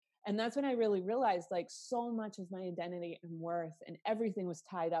And that's when I really realized like so much of my identity and worth and everything was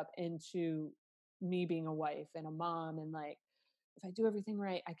tied up into me being a wife and a mom, and like if I do everything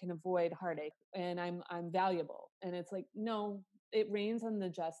right, I can avoid heartache and I'm valuable. And it's like, no, it rains on the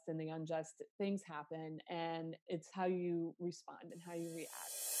just and the unjust. Things happen, and it's how you respond and how you react.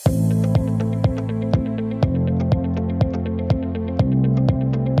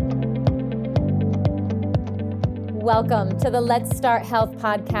 Welcome to the Let's Start Health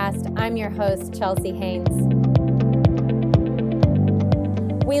podcast. I'm your host, Chelsea Haynes.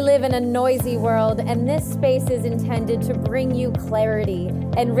 We live in a noisy world, and this space is intended to bring you clarity,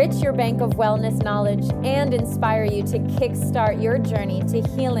 enrich your bank of wellness knowledge, and inspire you to kickstart your journey to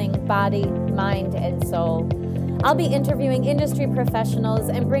healing body, mind, and soul. I'll be interviewing industry professionals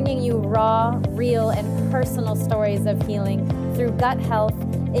and bringing you raw, real, and personal stories of healing through gut health,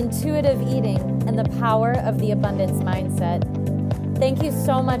 intuitive eating, and the power of the abundance mindset. Thank you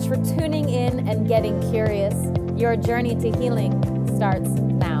so much for tuning in and getting curious. Your journey to healing starts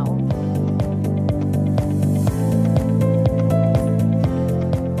now.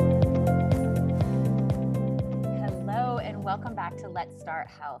 Hello, and welcome back to Let's Start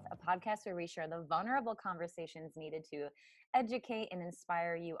Health, a podcast where we share the vulnerable conversations needed to educate and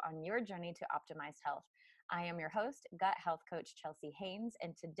inspire you on your journey to optimize health. I am your host, gut health coach Chelsea Haynes,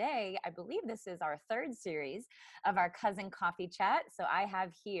 and today I believe this is our third series of our cousin coffee chat. So I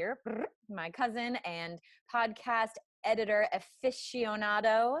have here my cousin and podcast editor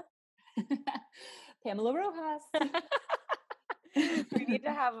aficionado, Pamela Rojas. we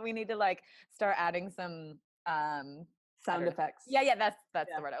need to like start adding some Sound effects. Yeah, that's the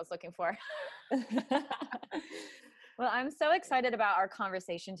word I was looking for. Well, I'm so excited about our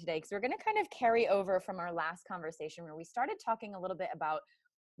conversation today because we're going to kind of carry over from our last conversation where we started talking a little bit about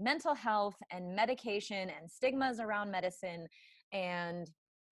mental health and medication and stigmas around medicine and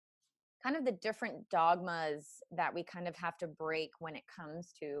kind of the different dogmas that we kind of have to break when it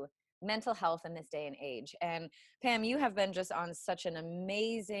comes to mental health in this day and age. And Pam, you have been just on such an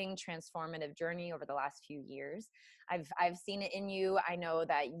amazing transformative journey over the last few years. I've seen it in you. I know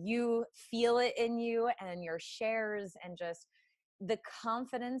that you feel it in you and your shares and just the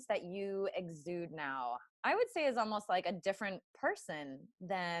confidence that you exude now, I would say is almost like a different person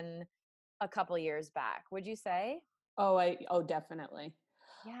than a couple years back. Would you say? Oh, definitely.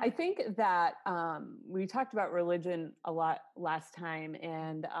 Yeah. I think that we talked about religion a lot last time,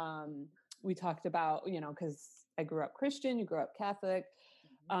 and we talked about, because I grew up Christian, you grew up Catholic,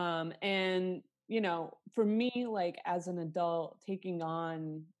 and for me, like as an adult, taking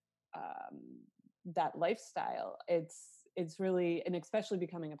on that lifestyle, it's really, and especially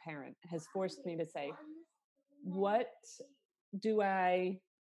becoming a parent, has forced me to say, what do I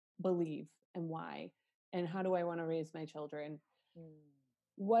believe and why, and how do I want to raise my children?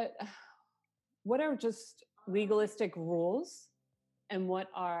 What are just legalistic rules, and what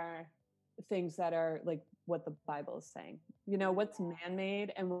are things that are like what the Bible is saying, what's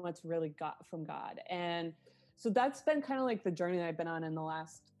man-made and what's really got from God. And so that's been kind of like the journey that I've been on in the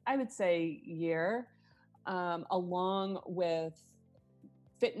last, I would say, year, along with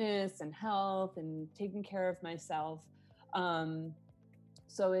fitness and health and taking care of myself.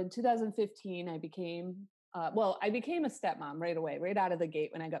 So in 2015, I became a stepmom right away, right out of the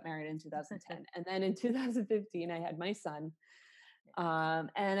gate when I got married in 2010. And then in 2015, I had my son.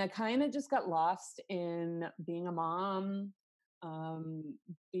 And I kind of just got lost in being a mom,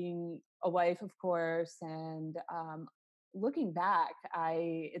 being a wife, of course. And looking back,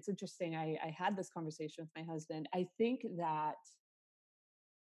 it's interesting. I had this conversation with my husband. I think that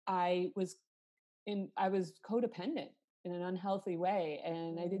I was codependent in an unhealthy way.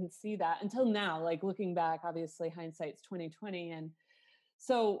 And I didn't see that until now, like looking back, obviously hindsight's 2020. And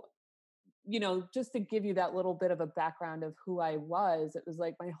so, just to give you that little bit of a background of who I was, it was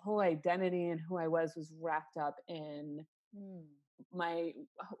like my whole identity and who I was wrapped up in my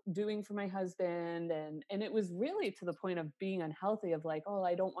doing for my husband. And it was really to the point of being unhealthy, of like, oh,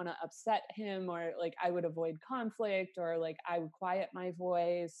 I don't want to upset him, or like I would avoid conflict, or like I would quiet my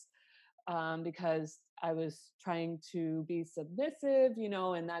voice, because I was trying to be submissive,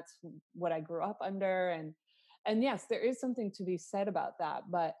 and that's what I grew up under. And yes, there is something to be said about that,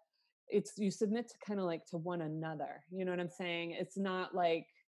 but you submit to kind of like to one another. You know what I'm saying? It's not like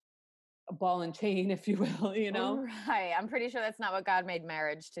a ball and chain, if you will, Right. I'm pretty sure that's not what God made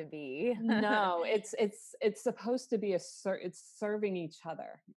marriage to be. No, it's supposed to be it's serving each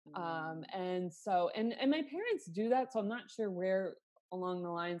other. And so, and my parents do that. So I'm not sure where along the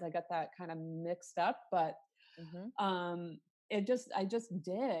lines I got that kind of mixed up, but I just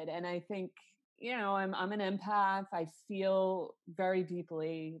did. And I think, I'm an empath. I feel very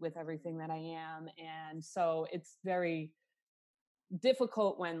deeply with everything that I am. And so it's very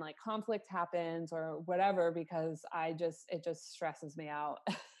difficult when like conflict happens or whatever, because it just stresses me out.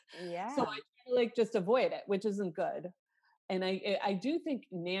 So I Yeah. try to like just avoid it, which isn't good. And I do think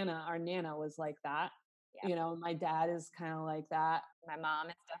our Nana was like that. Yeah. My dad is kind of like that. My mom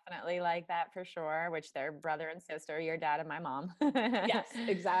is definitely like that for sure, which they're brother and sister, your dad and my mom. Yes,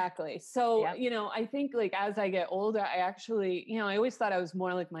 exactly. So, Yep. I think like as I get older, I actually, I always thought I was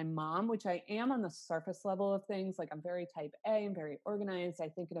more like my mom, which I am on the surface level of things. Like I'm very type A and very organized. I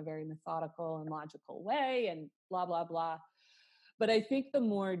think in a very methodical and logical way and blah, blah, blah. But I think the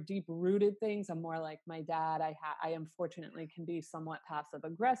more deep rooted things, I'm more like my dad. I unfortunately can be somewhat passive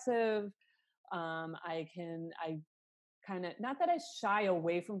aggressive. I kind of, not that I shy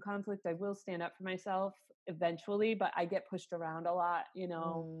away from conflict. I will stand up for myself eventually, but I get pushed around a lot.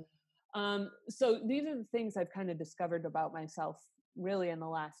 Mm, So these are the things I've kind of discovered about myself really in the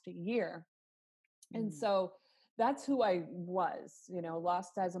last year. And mm, so that's who I was,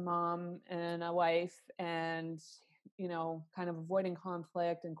 lost as a mom and a wife, and kind of avoiding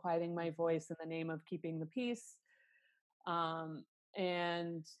conflict and quieting my voice in the name of keeping the peace.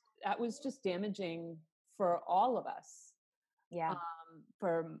 And that was just damaging for all of us, yeah.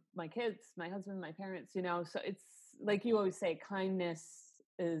 for my kids, my husband, my parents. So it's like you always say, kindness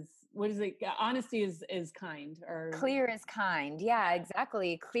is, what is it? Honesty is kind, or Clear is kind. Yeah,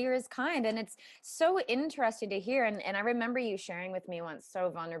 exactly. Clear is kind. And it's so interesting to hear. And I remember you sharing with me once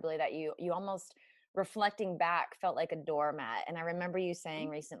so vulnerably that you almost reflecting back felt like a doormat. And I remember you saying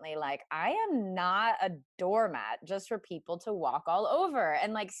recently, like, I am not a doormat just for people to walk all over.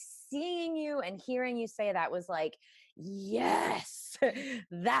 And like seeing you and hearing you say that was like, yes,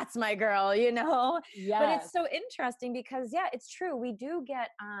 that's my girl. But yes. it's so interesting because yeah, it's true. We do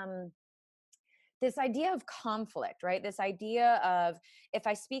get this idea of conflict, right? This idea of if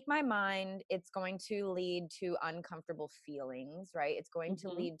I speak my mind, it's going to lead to uncomfortable feelings, right? It's going to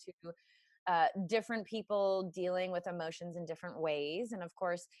Hmm. lead to different people dealing with emotions in different ways. And of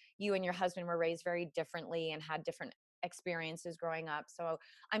course, you and your husband were raised very differently and had different experiences growing up. So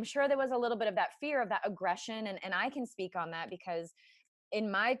I'm sure there was a little bit of that fear of that aggression. And I can speak on that because in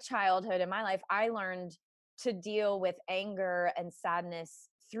my childhood, in my life, I learned to deal with anger and sadness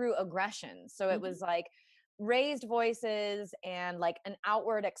through aggression. So it Hmm. was like raised voices and like an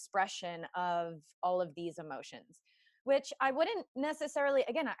outward expression of all of these emotions, which I wouldn't necessarily,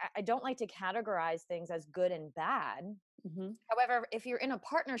 again, I don't like to categorize things as good and bad. Hmm. However, if you're in a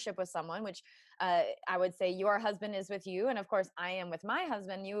partnership with someone, which I would say your husband is with you, and of course I am with my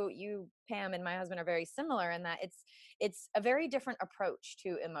husband. You, Pam, and my husband are very similar in that it's a very different approach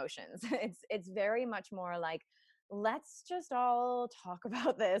to emotions. It's very much more like, let's just all talk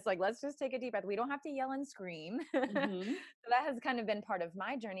about this. Like, let's just take a deep breath. We don't have to yell and scream. Hmm. So that has kind of been part of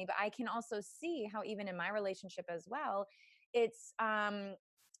my journey. But I can also see how even in my relationship as well, it's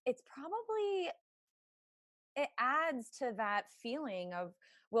it's probably it adds to that feeling of,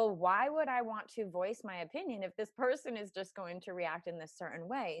 well, why would I want to voice my opinion if this person is just going to react in this certain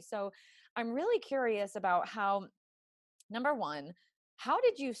way? So I'm really curious about how, number one, how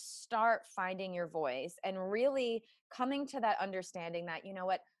did you start finding your voice and really coming to that understanding that, you know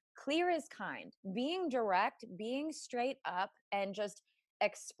what, clear is kind, being direct, being straight up, and just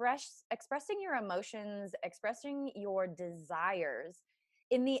expressing your emotions, expressing your desires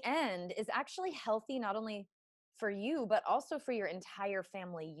in the end is actually healthy, not only for you but also for your entire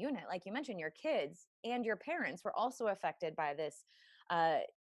family unit. Like you mentioned, your kids and your parents were also affected by this uh,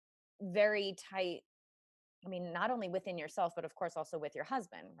 very tight, I mean, not only within yourself, but of course also with your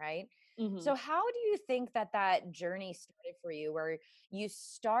husband, right? Hmm. So, how do you think that that journey started for you, where you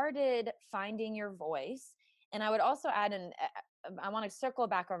started finding your voice? And I would also add, and I want to circle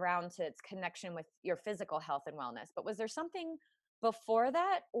back around to its connection with your physical health and wellness. But was there something before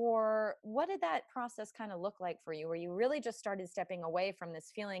that, or what did that process kind of look like for you, where you really just started stepping away from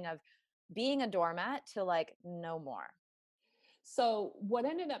this feeling of being a doormat to like, no more? So what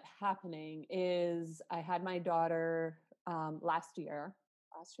ended up happening is I had my daughter last year.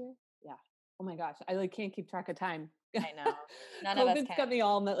 Last year? Yeah. Oh my gosh, I like can't keep track of time. I know. None of us COVID's can. got me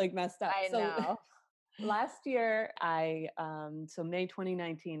all like messed up. I So know. last year so May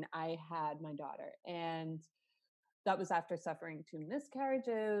 2019, I had my daughter, and that was after suffering 2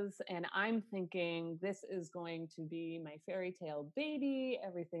 miscarriages. And I'm thinking, this is going to be my fairy tale baby.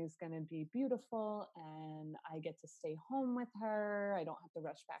 Everything's going to be beautiful. And I get to stay home with her. I don't have to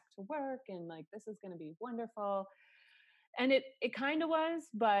rush back to work. And like, this is going to be wonderful. And it kind of was,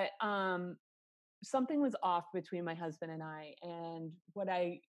 but something was off between my husband and I. And what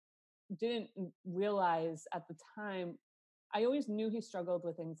I didn't realize at the time. I always knew he struggled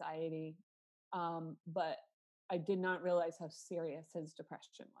with anxiety, but I did not realize how serious his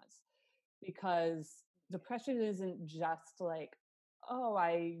depression was, because depression isn't just like, oh,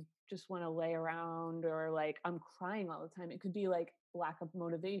 I just want to lay around, or like I'm crying all the time. It could be like lack of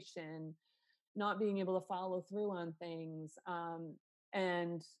motivation, not being able to follow through on things.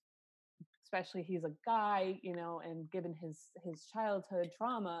 And especially he's a guy, and given his childhood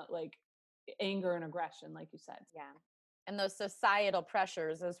trauma, like anger and aggression, like you said. Yeah. And those societal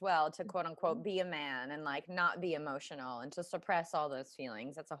pressures as well to quote Mhm. unquote be a man and like not be emotional and to suppress all those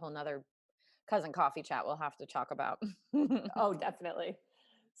feelings. That's a whole nother cousin coffee chat we'll have to talk about. Oh, definitely.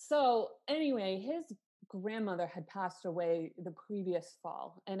 So anyway, his grandmother had passed away the previous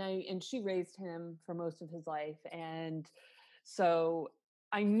fall, and she raised him for most of his life. And so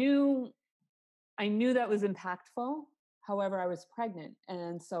I knew I knew that was impactful. However, I was pregnant,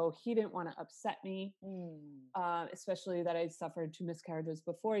 and so he didn't want to upset me, Mm. especially that I suffered 2 miscarriages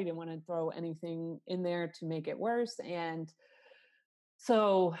before. He didn't want to throw anything in there to make it worse. And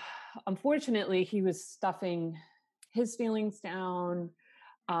so, unfortunately, he was stuffing his feelings down.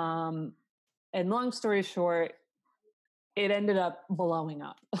 Um, and long story short, it ended up blowing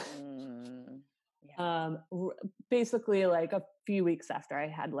up. Mm. Yeah. Basically, like a few weeks after I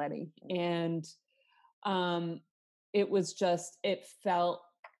had Letty, and um, it was just, it felt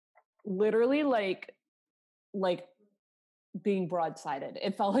literally like being broadsided.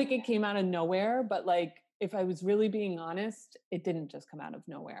 It felt like it came out of nowhere, but like if I was really being honest, it didn't just come out of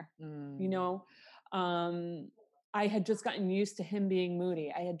nowhere. You Mm. know, um, I had just gotten used to him being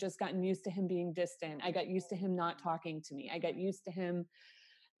moody. I had just gotten used to him being distant. I got used to him not talking to me. I got used to him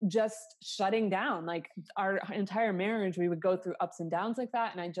just shutting down. Like our entire marriage, we would go through ups and downs like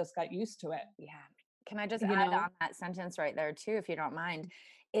that, and I just got used to it. Yeah. Can I just You add know, on that sentence right there too, if you don't mind?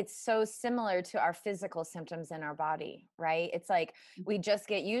 It's so similar to our physical symptoms in our body, right? It's like we just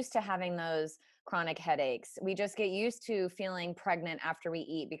get used to having those chronic headaches. We just get used to feeling pregnant after we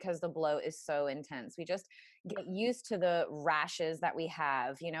eat because the bloat is so intense. We just get used to the rashes that we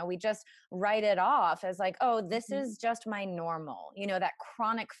have. We just write it off as like, oh, this Mhm. is just my normal, that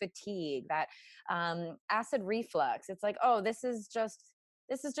chronic fatigue, that acid reflux. It's like, oh, this is just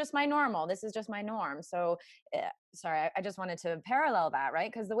my normal. This is just my norm. So, sorry, I just wanted to parallel that,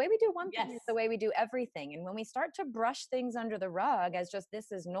 right? Because the way we do one thing Yes. is the way we do everything. And when we start to brush things under the rug as just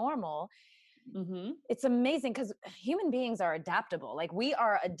this is normal, Hmm. it's amazing because human beings are adaptable. Like we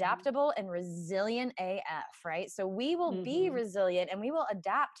are Hmm. adaptable and resilient AF, right? So we will be Hmm. resilient and we will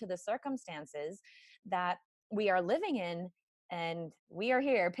adapt to the circumstances that we are living in. And we are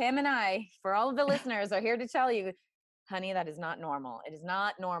here, Pam and I, for all of the listeners, are here to tell you, honey, that is not normal. It is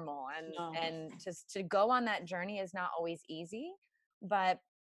not normal. And No. and to go on that journey is not always easy, but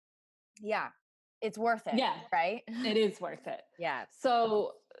yeah, it's worth it, Yeah, right? it is worth it. Yeah.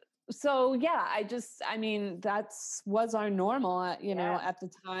 So yeah, I mean, that's was our normal, Yeah. at the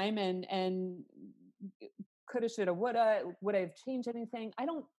time. And coulda, shoulda, would I have changed anything? I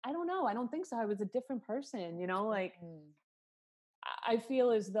don't know. I don't think so. I was a different person, like Mm. I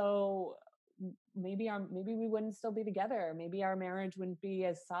feel as though maybe we wouldn't still be together. Maybe our marriage wouldn't be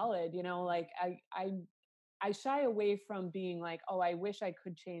as solid, like I shy away from being like, oh, I wish I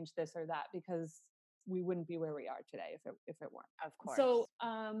could change this or that, because we wouldn't be where we are today if it weren't. Of So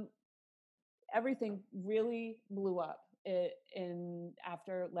course. everything really blew up in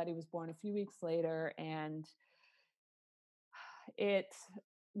after Letty was born a few weeks later, and it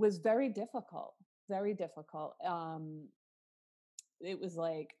was very difficult, very difficult. It was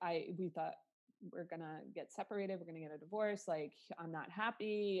like we thought we're gonna get separated, we're gonna get a divorce. Like, I'm not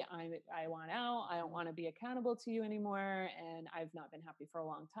happy, I want out, I don't want to be accountable to you anymore, and I've not been happy for a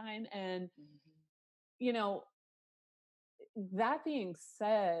long time. And Mhm. you know that being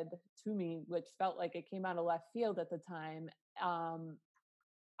said to me, which felt like it came out of left field at the time, um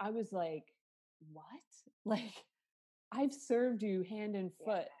I was like, what? Like, I've served you hand and Yeah.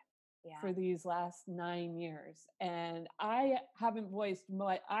 foot Yeah. for these last 9 years, and I haven't voiced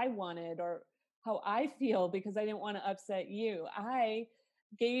what I wanted or how I feel, because I didn't want to upset you. I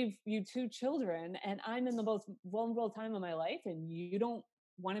gave you 2 children, and I'm in the most vulnerable time of my life, and you don't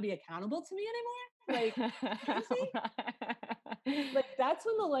want to be accountable to me anymore? Like, seriously? Like, that's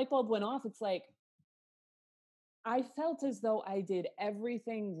when the light bulb went off. It's like, I felt as though I did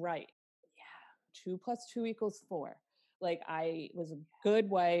everything right. Yeah. 2 + 2 = 4. Like, I was a good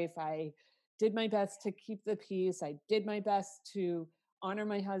wife. I did my best to keep the peace. I did my best to honor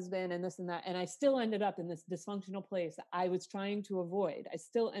my husband and this and that. And I still ended up in this dysfunctional place that I was trying to avoid. I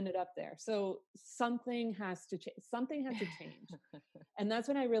still ended up there. So something has to change. Something has to change. And that's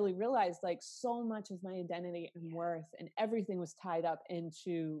when I really realized like so much of my identity and worth and everything was tied up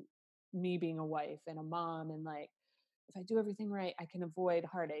into me being a wife and a mom. And like, if I do everything right, I can avoid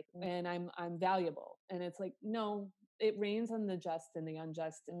heartache and I'm valuable. And it's like, no, it rains on the just and the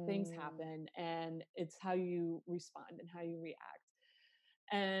unjust. Things happen, and it's how you respond and how you react.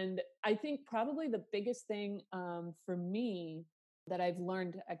 And I think probably the biggest thing for me that I've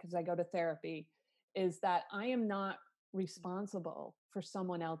learned, because I go to therapy, is that I am not responsible for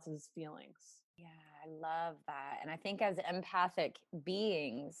someone else's feelings. Yeah, I love that. And I think as empathic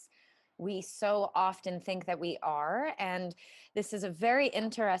beings, we so often think that we are. And this is a very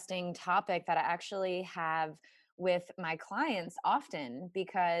interesting topic that I actually have with my clients often,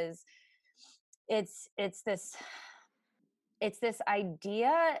 because it's this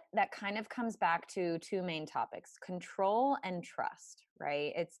idea that kind of comes back to two main topics: control and trust,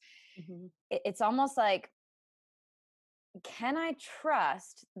 right? Mm-hmm. It's almost like, can I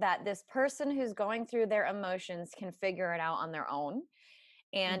trust that this person who's going through their emotions can figure it out on their own?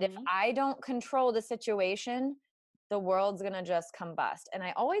 And if Mm-hmm. I don't control the situation, the world's going to just combust. And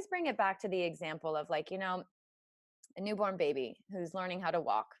I always bring it back to the example of, like, a newborn baby who's learning how to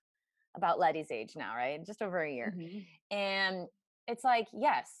walk, about Letty's age now, right? Just over a year. Mm-hmm. And it's like,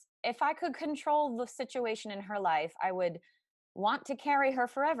 yes, if I could control the situation in her life, I would want to carry her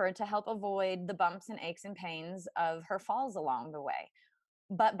forever to help avoid the bumps and aches and pains of her falls along the way.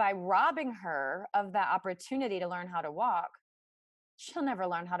 But by robbing her of that opportunity to learn how to walk, she'll never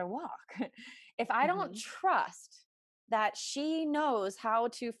learn how to walk. If I don't Mm-hmm. trust that she knows how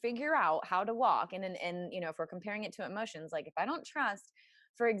to figure out how to walk, and if we're comparing it to emotions, like if I don't trust,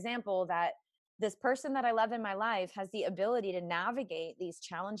 for example, that this person that I love in my life has the ability to navigate these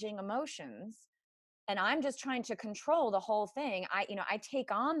challenging emotions, and I'm just trying to control the whole thing, I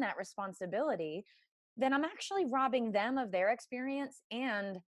take on that responsibility, then I'm actually robbing them of their experience,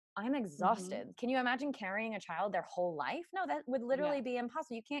 and I'm Mm-hmm. exhausted. Can you imagine carrying a child their whole life? No, that would Yeah. literally be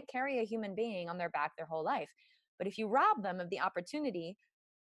impossible. You can't carry a human being on their back their whole life. But if you rob them of the opportunity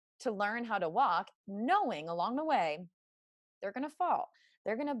to learn how to walk, knowing along the way they're going to fall,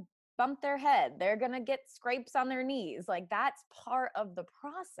 they're going to bump their head, they're going to get scrapes on their knees, like that's part of the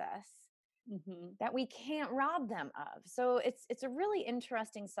process Mm-hmm. that we can't rob them of. So it's a really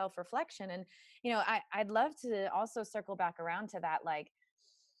interesting self-reflection. And I'd love to also circle back around to that, like,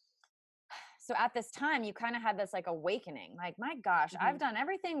 so at this time you kind of had this like awakening, like, my gosh, Mm-hmm. I've done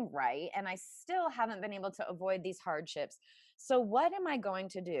everything right and I still haven't been able to avoid these hardships. So what am I going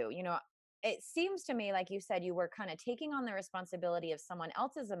to do? It seems to me like you said you were kind of taking on the responsibility of someone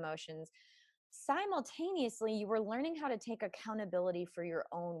else's emotions. Simultaneously, you were learning how to take accountability for your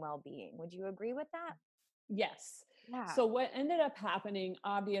own well-being. Would you agree with that? Yes. Yeah. So what ended up happening,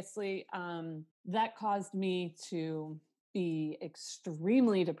 obviously, that caused me to be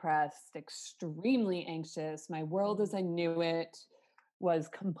extremely depressed, extremely anxious. My world as I knew it was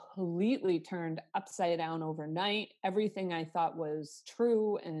completely turned upside down overnight. Everything I thought was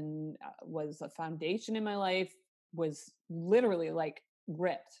true and was a foundation in my life was literally like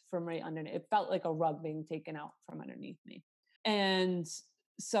ripped from right underneath. It felt like a rug being taken out from underneath me. And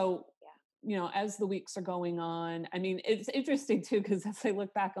so, as the weeks are going on, I mean, it's interesting too, because as I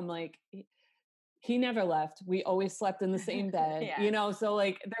look back, I'm like, he never left. We always slept in the same bed, Yeah. so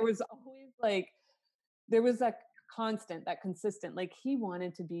like there was always like, there was that constant, that consistent, like he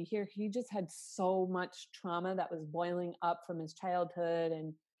wanted to be here. He just had so much trauma that was boiling up from his childhood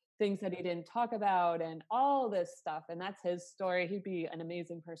and things that he didn't talk about and all this stuff. And that's his story. He'd be an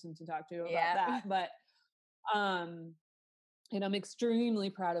amazing person to talk to about Yeah. that. But, and I'm extremely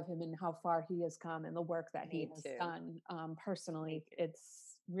proud of him and how far he has come and the work that he Me has too. done. Personally, Me too.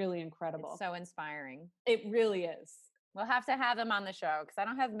 it's really incredible. It's so inspiring. It really is. We'll have to have him on the show because I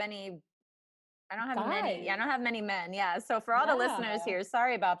don't have many. Guys. I don't have many men. Yeah. So for all the Yeah. listeners here,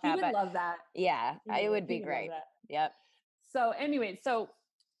 sorry about He that, would but love that. yeah, it would He be would love great. that. Yep. So anyway, so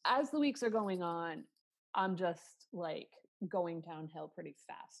as the weeks are going on, I'm just like going downhill pretty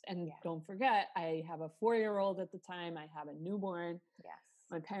fast. And don't forget, I have a 4-year-old at the time. I have a newborn. Yes.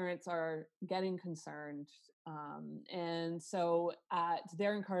 My parents are getting concerned. And so at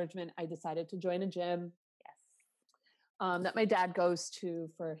their encouragement, I decided to join a gym. Yes. That my dad goes to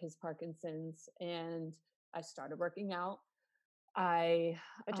for his Parkinson's. And I started working out.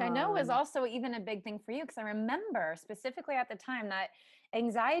 Which I know was also even a big thing for you, because I remember specifically at the time that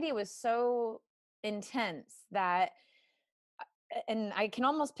anxiety was so intense that and I can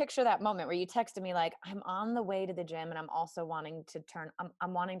almost picture that moment where you texted me like, I'm on the way to the gym and I'm also wanting to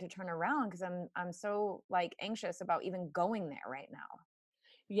I'm wanting to turn around because I'm so like anxious about even going there right now.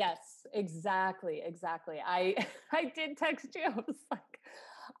 Yes, exactly, exactly. I did text you. I was like,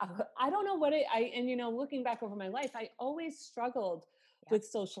 I don't know what and looking back over my life, I always struggled Yeah, with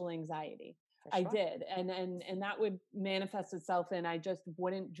social anxiety. for I sure. did. And that would manifest itself in I just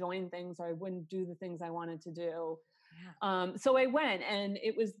wouldn't join things or I wouldn't do the things I wanted to do. Yeah. So I went and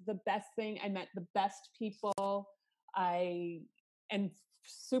it was the best thing. I met the best people. I am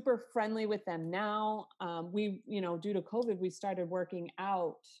super friendly with them now. Due to COVID, we started working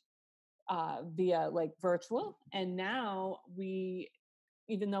out via like virtual. And now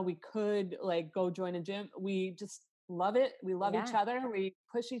even though we could like go join a gym, we just love it. We love each Yeah. other. We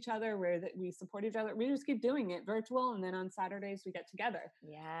push each other. We support each other. We just keep doing it virtual. And then on Saturdays, we get together. So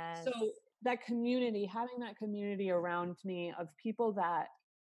Yes. that community, having that community around me of people that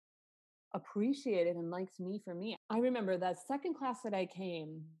appreciated and liked me for me. I remember that second class that I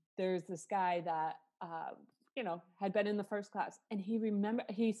came, there's this guy that had been in the first class and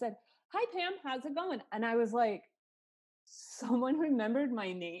he said, "Hi Pam, how's it going?" And I was like, someone remembered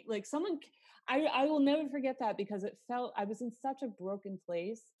my name. Like I will never forget that because it felt I was in such a broken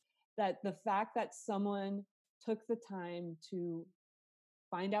place that the fact that someone took the time to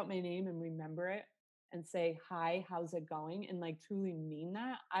find out my name and remember it and say, "Hi, how's it going?" and like truly mean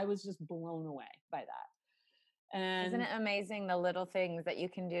that, I was just blown away by that. Isn't And it amazing the little things that you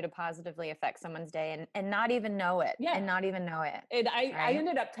can do to positively affect someone's day and not even know it yeah, and not even know it, I right?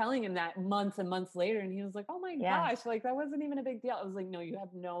 ended up telling him that months and months later, and he was like, "Oh my Yeah. gosh, like that wasn't even a big deal." I was like, "No, you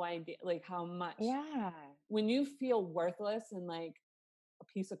have no idea like how much Yeah. when you feel worthless and like a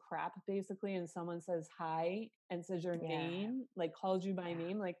piece of crap basically and someone says hi and says your Yeah. name, like calls you by Yeah.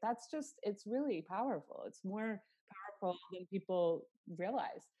 name, like that's just it's really powerful. It's more powerful than people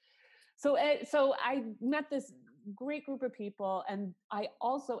realize. So I met this great group of people and I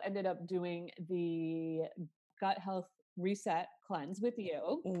also ended up doing the gut health reset cleanse with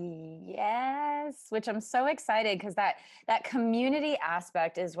you. Yes, which I'm so excited because that community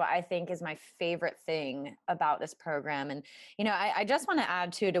aspect is what I think is my favorite thing about this program. And I just want to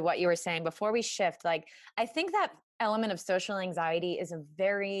add too to what you were saying before we shift. Like, I think that element of social anxiety is a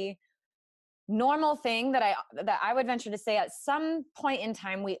very normal thing that I would venture to say at some point in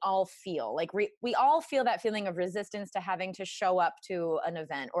time we all feel like we all feel that feeling of resistance to having to show up to an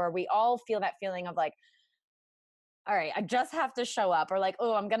event, or we all feel that feeling of like, all right, I just have to show up, or like,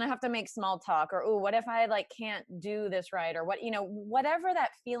 oh, I'm gonna have to make small talk, or oh, what if I like can't do this right, or whatever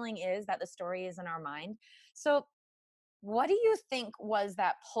that feeling is that the story is in our mind. So what do you think was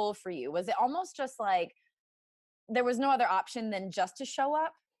that pull for you? Was it almost just like there was no other option than just to show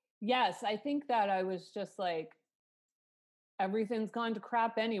up? Yes, I think that I was just like everything's gone to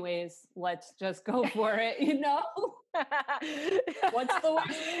crap anyways. Let's just go for it, What's the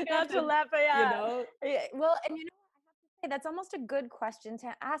worst that can Not to happen, laugh, but you yeah. know? Well, and say that's almost a good question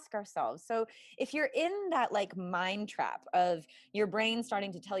to ask ourselves. So if you're in that like mind trap of your brain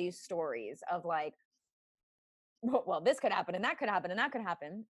starting to tell you stories of like, well, this could happen and that could happen and that could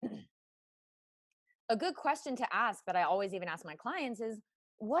happen. A good question to ask that I always even ask my clients is,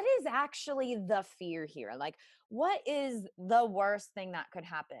 what is actually the fear here? Like, what is the worst thing that could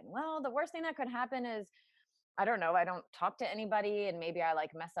happen? Well, the worst thing that could happen is, I don't know, I don't talk to anybody and maybe I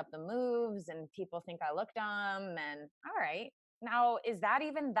like mess up the moves and people think I look dumb. And all right. Now, is that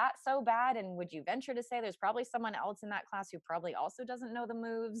even that so bad? And would you venture to say there's probably someone else in that class who probably also doesn't know the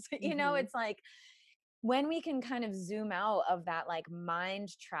moves? Mhm. It's like when we can kind of zoom out of that like mind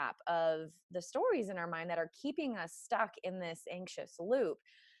trap of the stories in our mind that are keeping us stuck in this anxious loop,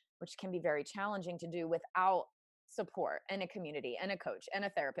 which can be very challenging to do without support and a community and a coach and a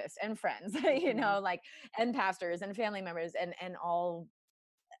therapist and friends, Mhm. like, and pastors and family members and all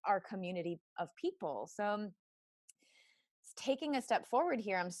our community of people. So taking a step forward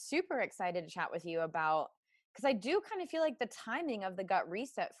here, I'm super excited to chat with you about, because I do kind of feel like the timing of the gut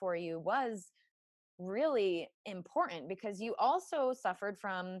reset for you was really important because you also suffered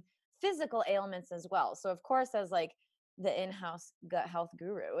from physical ailments as well. So of course, as like the in-house gut health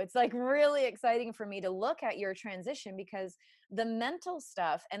guru, it's like really exciting for me to look at your transition because the mental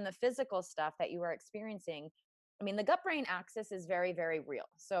stuff and the physical stuff that you are experiencing, I mean, the gut brain axis is very, very real.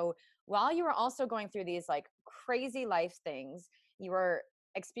 So while you were also going through these like crazy life things, you were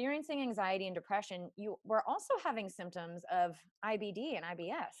experiencing anxiety and depression, you were also having symptoms of IBD and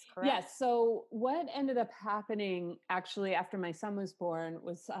IBS, correct? Yes. So what ended up happening actually after my son was born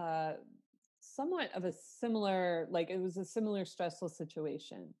was somewhat of a similar, like it was a similar stressful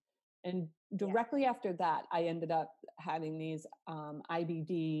situation. And Yeah. directly after that, I ended up having these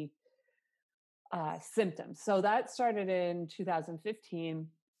IBD Yes. symptoms. So that started in 2015.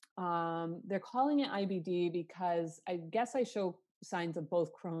 They're calling it IBD because I guess I show signs of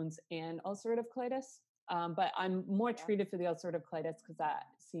both Crohn's and ulcerative colitis. But I'm more Yep. treated for the ulcerative colitis because that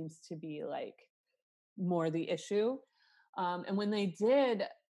seems to be like more the issue. And when they did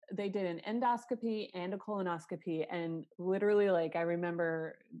an endoscopy and a colonoscopy, and literally, like, I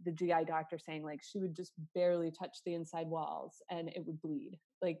remember the GI doctor saying, like, she would just barely touch the inside walls and it would bleed.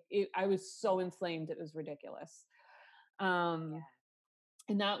 Like, I was so inflamed, it was ridiculous. Um, Yeah.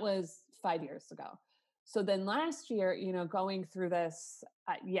 and that was 5 years ago. So then last year, going through this,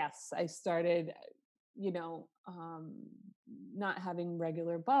 yes, I started, you know, not having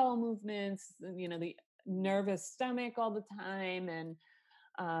regular bowel movements, the nervous stomach all the time. And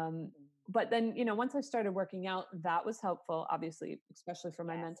Mm. but then, once I started working out, that was helpful, obviously, especially for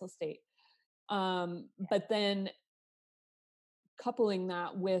my mental Yes. state. Yeah. But then coupling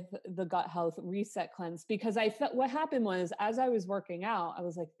that with the gut health reset cleanse, because I felt what happened was, as I was working out, I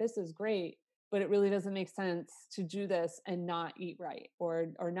was like, this is great, but it really doesn't make sense to do this and not eat right,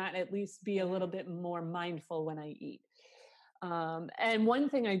 or not at least be a little Mm. bit more mindful when I eat. And one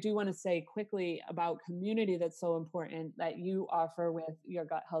thing I do want to say quickly about community that's so important that you offer with your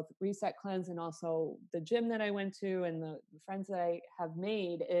gut health reset cleanse, and also the gym that I went to and the friends that I have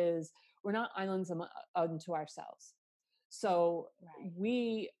made, is we're not islands unto ourselves. So Right.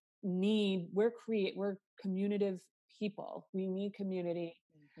 we we're communitive people. We need community.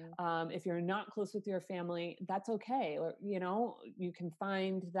 Mhm. If you're not close with your family, that's okay. Or, you can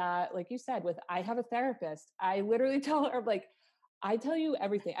find that, like you said, I have a therapist. I literally tell her, like, I tell you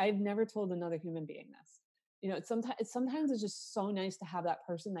everything. I've never told another human being this. Sometimes it's just so nice to have that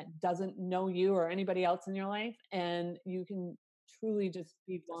person that doesn't know you or anybody else in your life, and you can truly just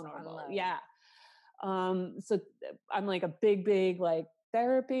be Just vulnerable. unload. Yeah. So I'm like a big, like,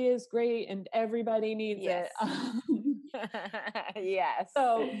 therapy is great and everybody needs Yes. it. Yes.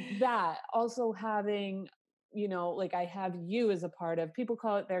 So that also having, like, I have you as a part of, people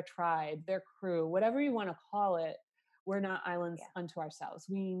call it their tribe, their crew, whatever you want to call it. We're not islands Yeah. unto ourselves.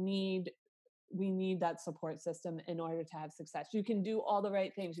 We need that support system in order to have success. You can do all the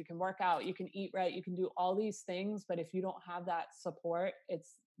right things. You can work out, you can eat right, you can do all these things, but if you don't have that support,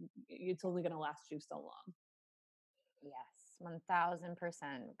 it's only going to last you so long. Yes,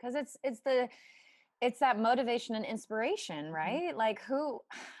 1000%. Because it's that motivation and inspiration, Mhm. right? Like who,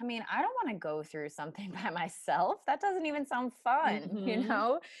 I mean, I don't want to go through something by myself. That doesn't even sound fun, you Mhm.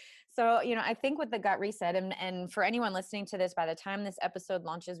 know? So, I think with the gut reset, and for anyone listening to this, by the time this episode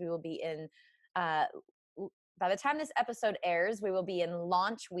launches, we will be in uh by the time this episode airs, we will be in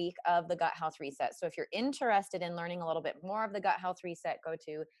launch week of the gut health reset. So if you're interested in learning a little bit more of the gut health reset, go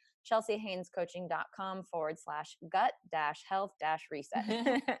to chelseahainescoaching.com/gut health reset.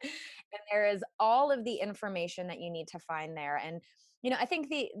 And there is all of the information that you need to find there. And, I think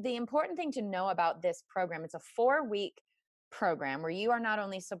the important thing to know about this program, it's a 4-week program where you are not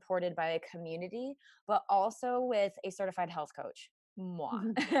only supported by a community, but also with a certified health coach.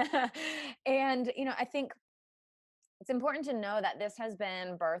 Moi. And, I think it's important to know that this has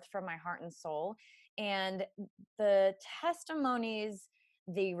been birthed from my heart and soul. And the testimonies,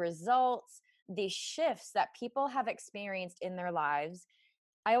 the results, the shifts that people have experienced in their lives,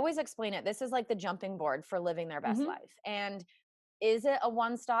 I always explain it. This is like the jumping board for living their best Mhm. life. And is it a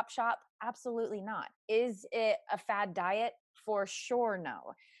one stop shop? Absolutely not. Is it a fad diet? For sure,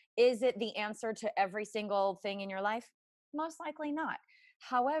 no. Is it the answer to every single thing in your life? Most likely not.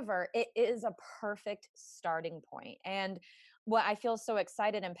 However, it is a perfect starting point. And what I feel so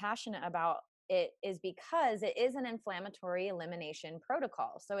excited and passionate about it is because it is an inflammatory elimination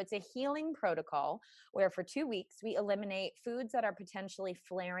protocol. So it's a healing protocol where for 2 weeks we eliminate foods that are potentially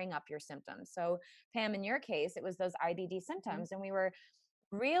flaring up your symptoms. So Pam, in your case, it was those IBD Mhm. symptoms, and we were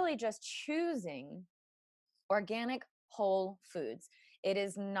really just choosing organic whole foods. It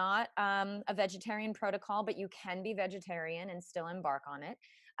is not a vegetarian protocol, but you can be vegetarian and still embark on it.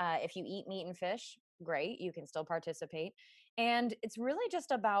 If you eat meat and fish, great, you can still participate. And it's really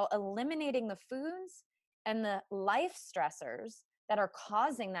just about eliminating the foods and the life stressors that are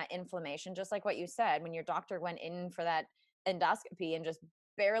causing that inflammation. Just like what you said, when your doctor went in for that endoscopy and just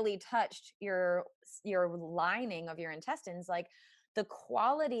barely touched your lining of your intestines, like the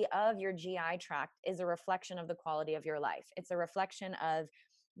quality of your GI tract is a reflection of the quality of your life. It's a reflection of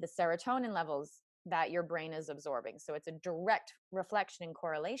the serotonin levels that your brain is absorbing. So it's a direct reflection and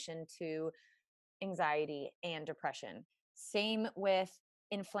correlation to anxiety and depression. Same with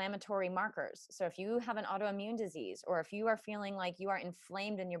inflammatory markers. So if you have an autoimmune disease, or if you are feeling like you are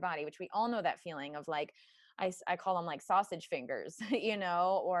inflamed in your body, which we all know that feeling of like, I call them like sausage fingers,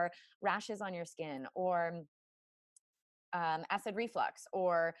 or rashes on your skin, or acid reflux,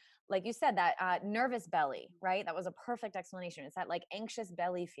 or like you said, that nervous belly, right? That was a perfect explanation. It's that like anxious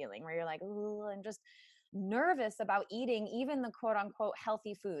belly feeling where you're like, ooh, I'm just nervous about eating even the quote unquote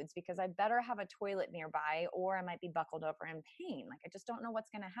healthy foods because I better have a toilet nearby or I might be buckled up or in pain. Like I just don't know what's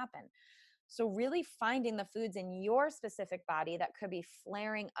going to happen. So really finding the foods in your specific body that could be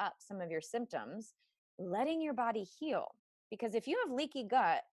flaring up some of your symptoms, letting your body heal. Because if you have leaky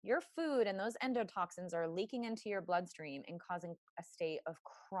gut, your food and those endotoxins are leaking into your bloodstream and causing a state of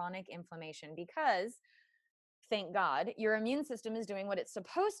chronic inflammation because, thank God, your immune system is doing what it's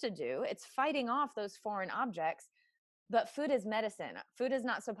supposed to do. It's fighting off those foreign objects, but food is medicine. Food is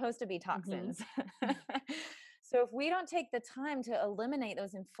not supposed to be Mm-hmm. toxins. So if we don't take the time to eliminate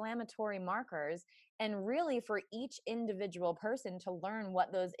those inflammatory markers, and really for each individual person to learn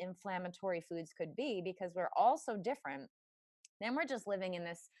what those inflammatory foods could be, because we're all so different, then we're just living in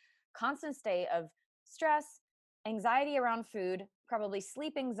this constant state of stress, anxiety around food, probably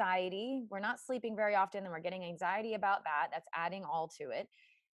sleep anxiety. We're not sleeping very often and we're getting anxiety about that. That's adding all to it.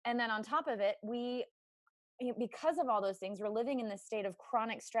 And then on top of it, because of all those things, we're living in this state of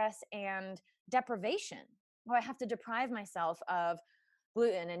chronic stress and deprivation. Oh, I have to deprive myself of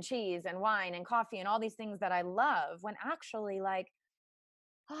gluten and cheese and wine and coffee and all these things that I love, when actually, like,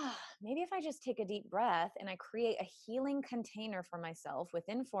 maybe if I just take a deep breath and I create a healing container for myself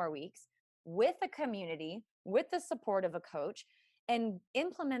within 4 weeks with a community, with the support of a coach, and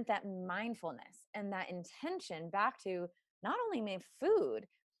implement that mindfulness and that intention back to not only my food,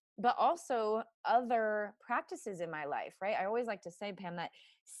 but also other practices in my life, right? I always like to say, Pam, that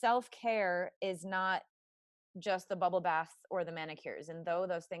self-care is not just the bubble baths or the manicures. And though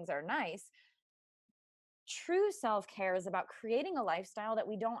those things are nice, true self-care is about creating a lifestyle that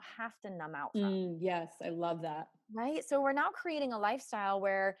we don't have to numb out from. Yes, I love that. Right? So we're now creating a lifestyle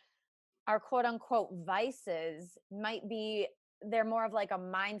where our quote unquote vices might be, they're more of like a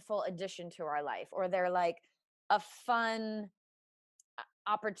mindful addition to our life, or they're like a fun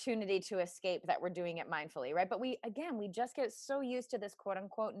opportunity to escape that we're doing it mindfully, right? But we just get so used to this quote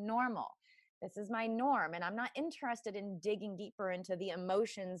unquote normal. This is my norm. And I'm not interested in digging deeper into the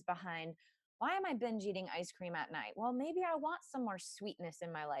emotions behind, why am I binge eating ice cream at night? Well, maybe I want some more sweetness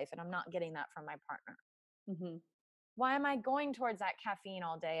in my life and I'm not getting that from my partner. Mm-hmm. Why am I going towards that caffeine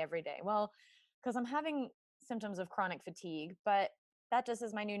all day, every day? Well, because I'm having symptoms of chronic fatigue, but that just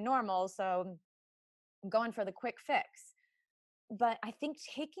is my new normal. So I'm going for the quick fix. But I think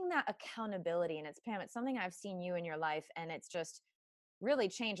taking that accountability, and it's, Pam, it's something I've seen you in your life, and it's just really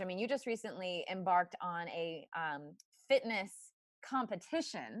changed. I mean, you just recently embarked on a fitness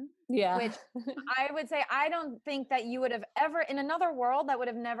competition, Yeah. which I would say, I don't think that you would have ever, in another world, that would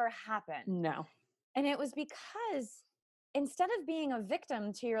have never happened. No. And it was because instead of being a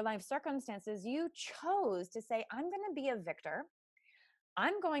victim to your life circumstances, you chose to say, I'm going to be a victor.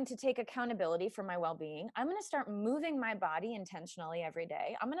 I'm going to take accountability for my well-being. I'm going to start moving my body intentionally every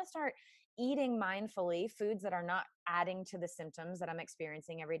day. I'm going to start eating mindfully foods that are not adding to the symptoms that I'm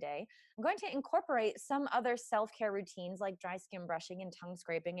experiencing every day. I'm going to incorporate some other self-care routines like dry skin brushing and tongue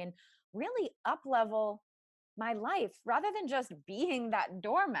scraping, and really up-level my life rather than just being that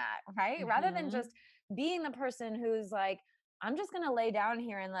doormat, right? Mm-hmm. Rather than just being the person who's like, I'm just going to lay down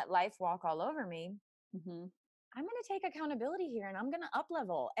here and let life walk all over me. Mm-hmm. I'm going to take accountability here and I'm going to up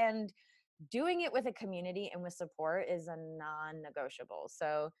level, and doing it with a community and with support is a non-negotiable.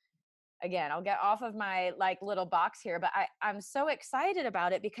 So again, I'll get off of my like little box here, but I'm so excited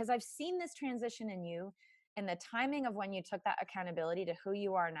about it because I've seen this transition in you, and the timing of when you took that accountability to who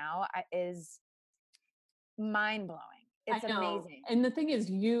you are now is mind blowing. It's I know. amazing. And the thing is,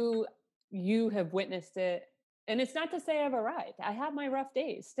 you have witnessed it. And it's not to say I've arrived. I have my rough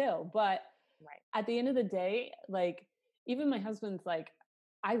days still, but Right. at the end of the day, like even my husband's like,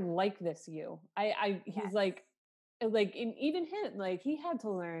 I like this you. He's Yes. like, and even him, like he had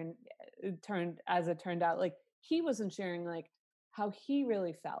to learn. It turned out, like he wasn't sharing like how he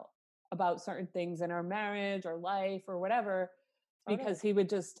really felt about certain things in our marriage or life or whatever, Totally. because he would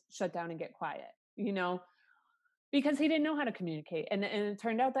just shut down and get quiet, because he didn't know how to communicate. And it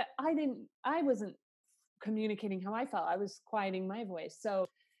turned out that I wasn't communicating how I felt. I was quieting my voice. So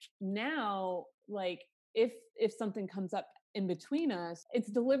now, like if something comes up in between us, it's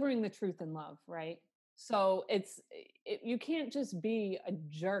delivering the truth in love, right? So you can't just be a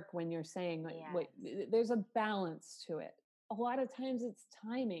jerk when you're saying like, there's a balance to it. A lot of times it's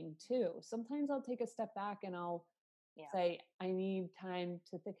timing too. Sometimes I'll take a step back and I'll Yeah. say, I need time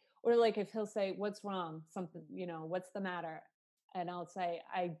to think. Or like if he'll say, what's wrong? Something, you know, what's the matter? And I'll say,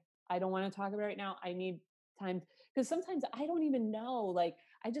 I don't want to talk about it right now. I need time. Because sometimes I don't even know. Like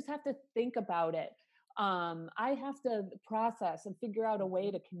I just have to think about it. I have to process and figure out a way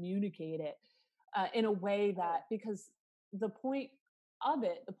Mhm. to communicate it in a way that, because the point of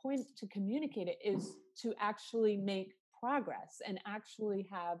it, the point to communicate it is to actually make progress and actually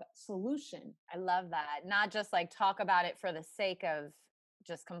have solution. I love that. Not just like talk about it for the sake of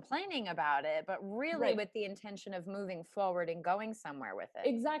just complaining about it, but really Right. with the intention of moving forward and going somewhere with it.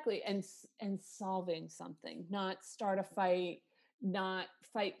 Exactly. And solving something, not start a fight, not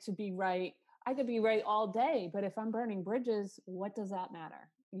fight to be right. I could be right all day, but if I'm burning bridges, what does that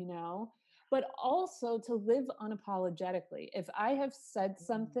matter? You know? But also to live unapologetically. If I have said Mm.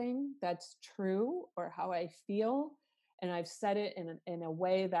 something that's true or how I feel, and I've said it in a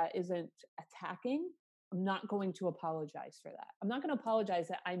way that isn't attacking, I'm not going to apologize for that. I'm not going to apologize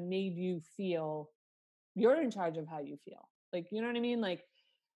that I made you feel you're in charge of how you feel. Like, you know what I mean? Like,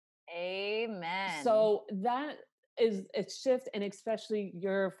 Amen. so that is a shift, and especially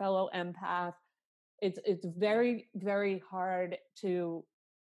your fellow empath, it's very, very hard to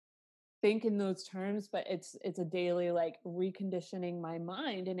think in those terms, but it's a daily like reconditioning my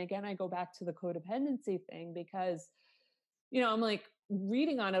mind. And again, I go back to the codependency thing because, you know, I'm like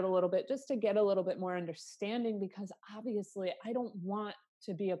reading on it a little bit just to get a little bit more understanding, because obviously I don't want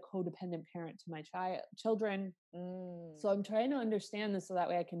to be a codependent parent to my children. Mm. So I'm trying to understand this so that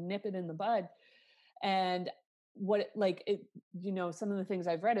way I can nip it in the bud. And like it, you know, some of the things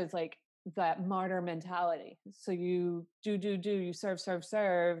I've read is like that martyr mentality. So you do, you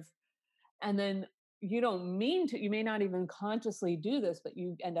serve, and then you don't mean to, you may not even consciously do this, but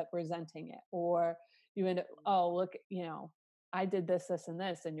you end up resenting it, or you end up, oh, look, you know, I did this, and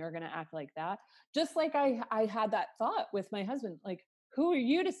this, and you're going to act like that. Just like I had that thought with my husband, like, who are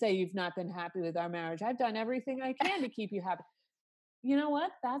you to say you've not been happy with our marriage? I've done everything I can to keep you happy. You know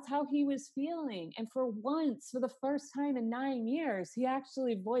what? That's how he was feeling. And for once, for the first time in 9 years, he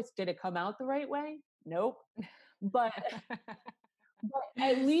actually voiced, did it come out the right way? Nope. But but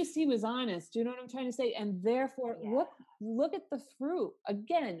at least he was honest. Do you know what I'm trying to say? And therefore, Yeah. look at the fruit.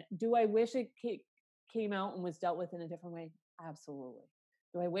 Again, do I wish it came out and was dealt with in a different way? Absolutely.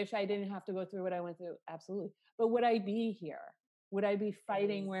 Do I wish I didn't have to go through what I went through? Absolutely. But would I be here? Would I be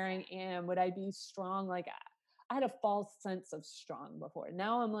fighting where I am? Would I be strong? Like I had a false sense of strong before.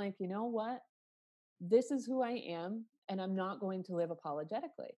 Now I'm like, you know what? This is who I am, and I'm not going to live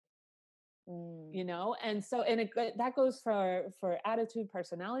apologetically. Mm. You know, and so that goes for attitude,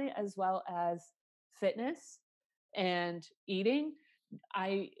 personality, as well as fitness and eating.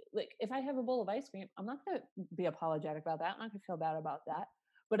 I like if I have a bowl of ice cream, I'm not going to be apologetic about that. I'm not going to feel bad about that.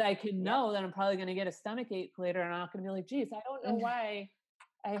 But I can Yep. know that I'm probably going to get a stomach ache later, and I'm not going to be like, geez, I don't know why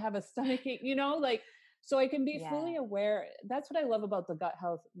I have a stomach ache, you know, like, so I can be Yeah. fully aware. That's what I love about the gut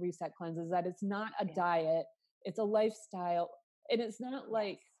health reset cleanse, is that it's not a Yeah. diet, it's a lifestyle. And Yes. it's not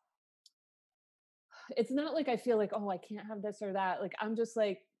like I feel like, oh, I can't have this or that. Like I'm just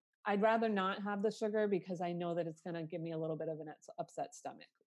like, I'd rather not have the sugar because I know that it's going to give me a little bit of an upset stomach.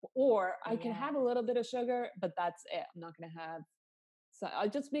 Or I can Yeah. have a little bit of sugar, but that's it. I'm not going to have. So I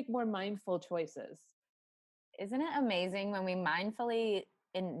just make more mindful choices. Isn't it amazing when we mindfully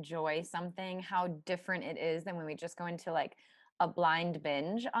enjoy something, how different it is than when we just go into like a blind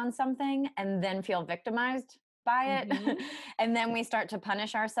binge on something and then feel victimized by it? Hmm. And then we start to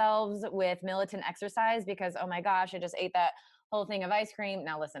punish ourselves with militant exercise because, oh my gosh, I just ate that whole thing of ice cream.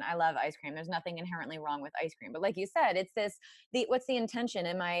 Now, listen, I love ice cream. There's nothing inherently wrong with ice cream. But like you said, it's this what's the intention?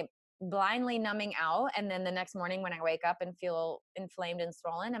 Am I blindly numbing out? And then the next morning when I wake up and feel inflamed and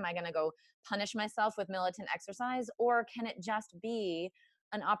swollen, am I going to go punish myself with militant exercise? Or can it just be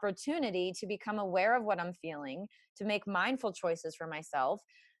an opportunity to become aware of what I'm feeling, to make mindful choices for myself,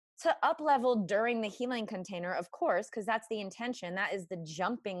 to up level during the healing container, of course, because that's the intention. That is the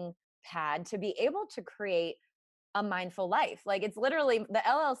jumping pad to be able to create a mindful life. Like it's literally the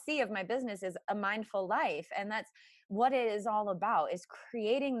LLC of my business is a mindful life. And that's what it is all about, is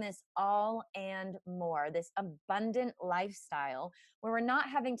creating this all and more, this abundant lifestyle where we're not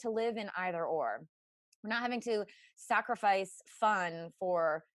having to live in either or. We're not having to sacrifice fun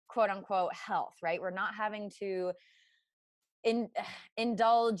for quote unquote health, right? We're not having to in,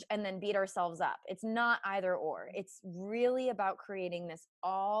 indulge and then beat ourselves up. It's not either or. It's really about creating this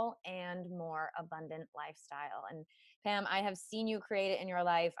all and more abundant lifestyle. And Pam, I have seen you create it in your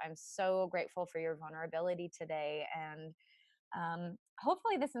life. I'm so grateful for your vulnerability today. And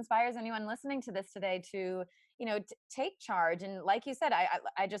hopefully this inspires anyone listening to this today to, take charge. And like you said,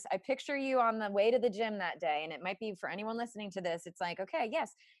 I picture you on the way to the gym that day. And it might be for anyone listening to this, it's like, okay,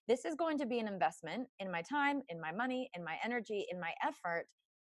 yes, this is going to be an investment in my time, in my money, in my energy, in my effort.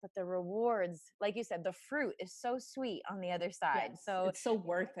 But the rewards, like you said, the fruit is so sweet on the other side. Yes, So it's so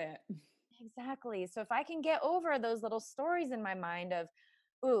worth it. exactly. So if I can get over those little stories in my mind of,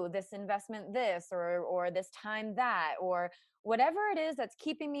 ooh, this investment, this, or this time, that, or whatever it is that's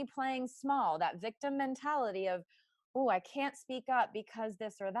keeping me playing small, that victim mentality of, oh, I can't speak up because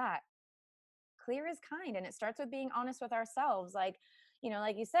this or that. Clear is kind. And it starts with being honest with ourselves. Like,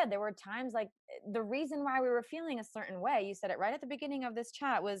 like you said, there were times like the reason why we were feeling a certain way, you said it right at the beginning of this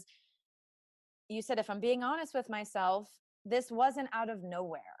chat, was you said, if I'm being honest with myself, this wasn't out of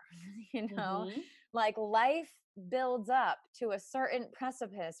nowhere. Mm-hmm. Like life builds up to a certain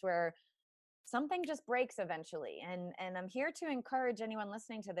precipice where something just breaks eventually. And I'm here to encourage anyone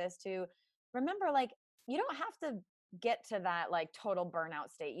listening to this to remember, like, you don't have to get to that like total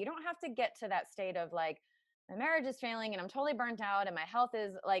burnout state. You don't have to get to that state of like, my marriage is failing and I'm totally burnt out and my health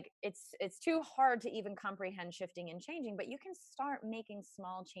is like, it's too hard to even comprehend shifting and changing. But you can start making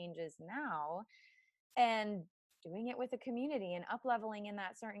small changes now, and doing it with a community and up leveling in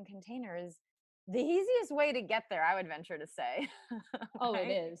that certain container is the easiest way to get there, I would venture to say. Oh, it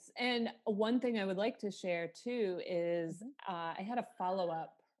Right? is. And one thing I would like to share too is Mhm. I had a follow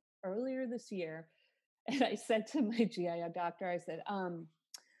up earlier this year, and I said to my GI doctor, I said,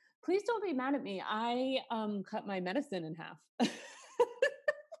 please don't be mad at me. I cut my medicine in half.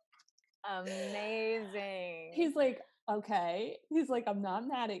 Amazing. He's like, okay. He's like, I'm not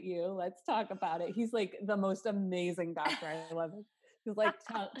mad at you. Let's talk about it. He's like the most amazing doctor. I love it. He's like,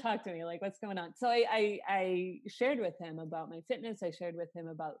 talk to me. Like, what's going on? So I shared with him about my fitness. I shared with him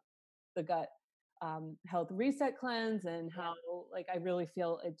about the gut health reset cleanse and Yeah. how like I really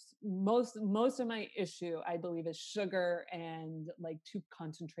feel it's most of my issue I believe is sugar and like too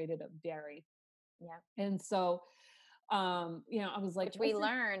concentrated of dairy. Yeah. And so I was like, Which we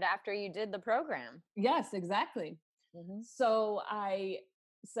learned after you did the program. yes, exactly. Hmm. So I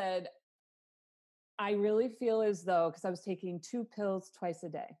said, I really feel as though, because I was taking 2 pills twice a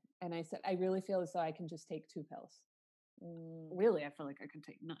day. And I said, I really feel as though I can just take 2 pills. Mm. Really, I feel like I could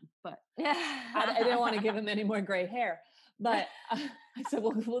take none, but I didn't want to give Yeah. him any more gray hair. But I said,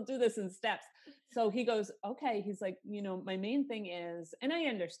 well, we'll do this in steps. So he goes, okay. He's like, my main thing is, and I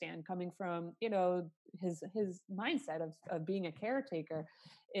understand coming from, his mindset of being a caretaker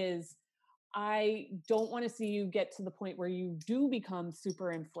is I don't want to see you get to the point where you do become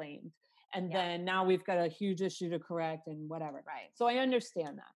super inflamed. And then now we've got a huge issue to correct and whatever. Right. So I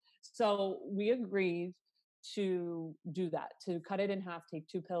understand that. So we agreed to do that, to cut it in half, take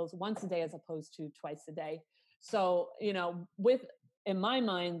 2 pills once a day as opposed to twice a day. So, with in my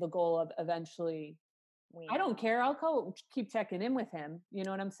mind, the goal of eventually, I Weaning don't off. care. I'll keep checking in with him. You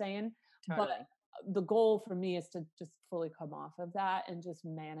know what I'm saying? But Totally. the goal for me is to just fully come off of that and just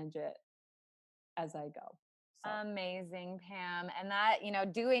manage it as I go. So, Amazing, Pam. And that,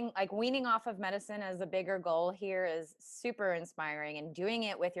 doing like weaning off of medicine as a bigger goal here is super inspiring, and doing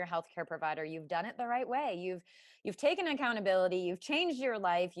it with your healthcare provider. You've done it the right way. You've taken accountability, you've changed your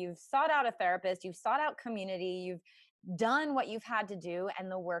life, you've sought out a therapist, you've sought out community, you've done what you've had to do, and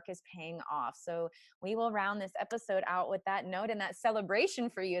the work is paying off. So we will round this episode out with that note and that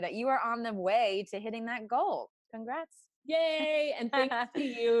celebration for you that you are on the way to hitting that goal. Congrats. yay. And thanks to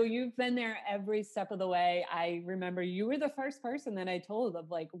you. You've been there every step of the way. I remember you were the first person that I told of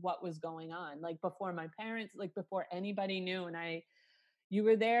like what was going on, like before my parents, like before anybody knew. And you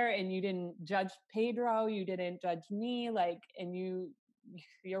were there and you didn't judge Pedro. You didn't judge me. Like, and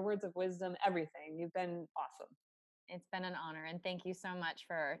your words of wisdom, everything. You've been awesome. It's been an honor, and thank you so much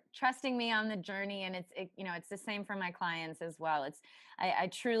for trusting me on the journey. And it's the same for my clients as well. I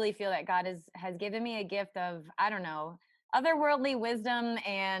truly feel that God has given me a gift of, I don't know, otherworldly wisdom,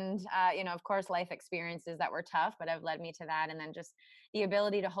 and of course, life experiences that were tough, but have led me to that. And then just the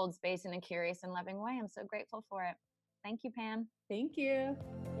ability to hold space in a curious and loving way. I'm so grateful for it. Thank you, Pam. Thank you.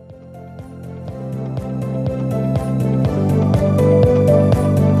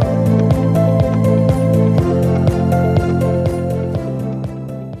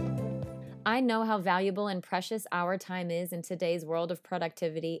 I know how valuable and precious our time is in today's world of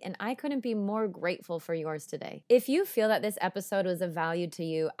productivity, and I couldn't be more grateful for yours today. If you feel that this episode was of value to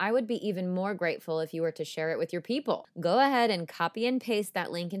you, I would be even more grateful if you were to share it with your people. Go ahead and copy and paste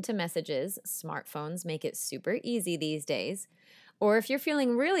that link into messages. Smartphones make it super easy these days. Or if you're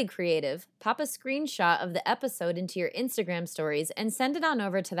feeling really creative, pop a screenshot of the episode into your Instagram stories and send it on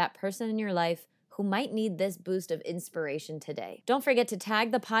over to that person in your life who who might need this boost of inspiration today. Don't forget to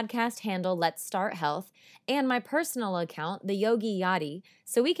tag the podcast handle Let's Start Health and my personal account, the Yogi Yadi,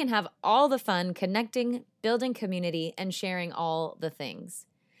 so we can have all the fun connecting, building community, and sharing all the things.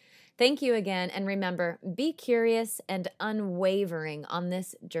 Thank you again, and remember, be curious and unwavering on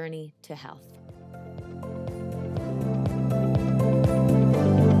this journey to health.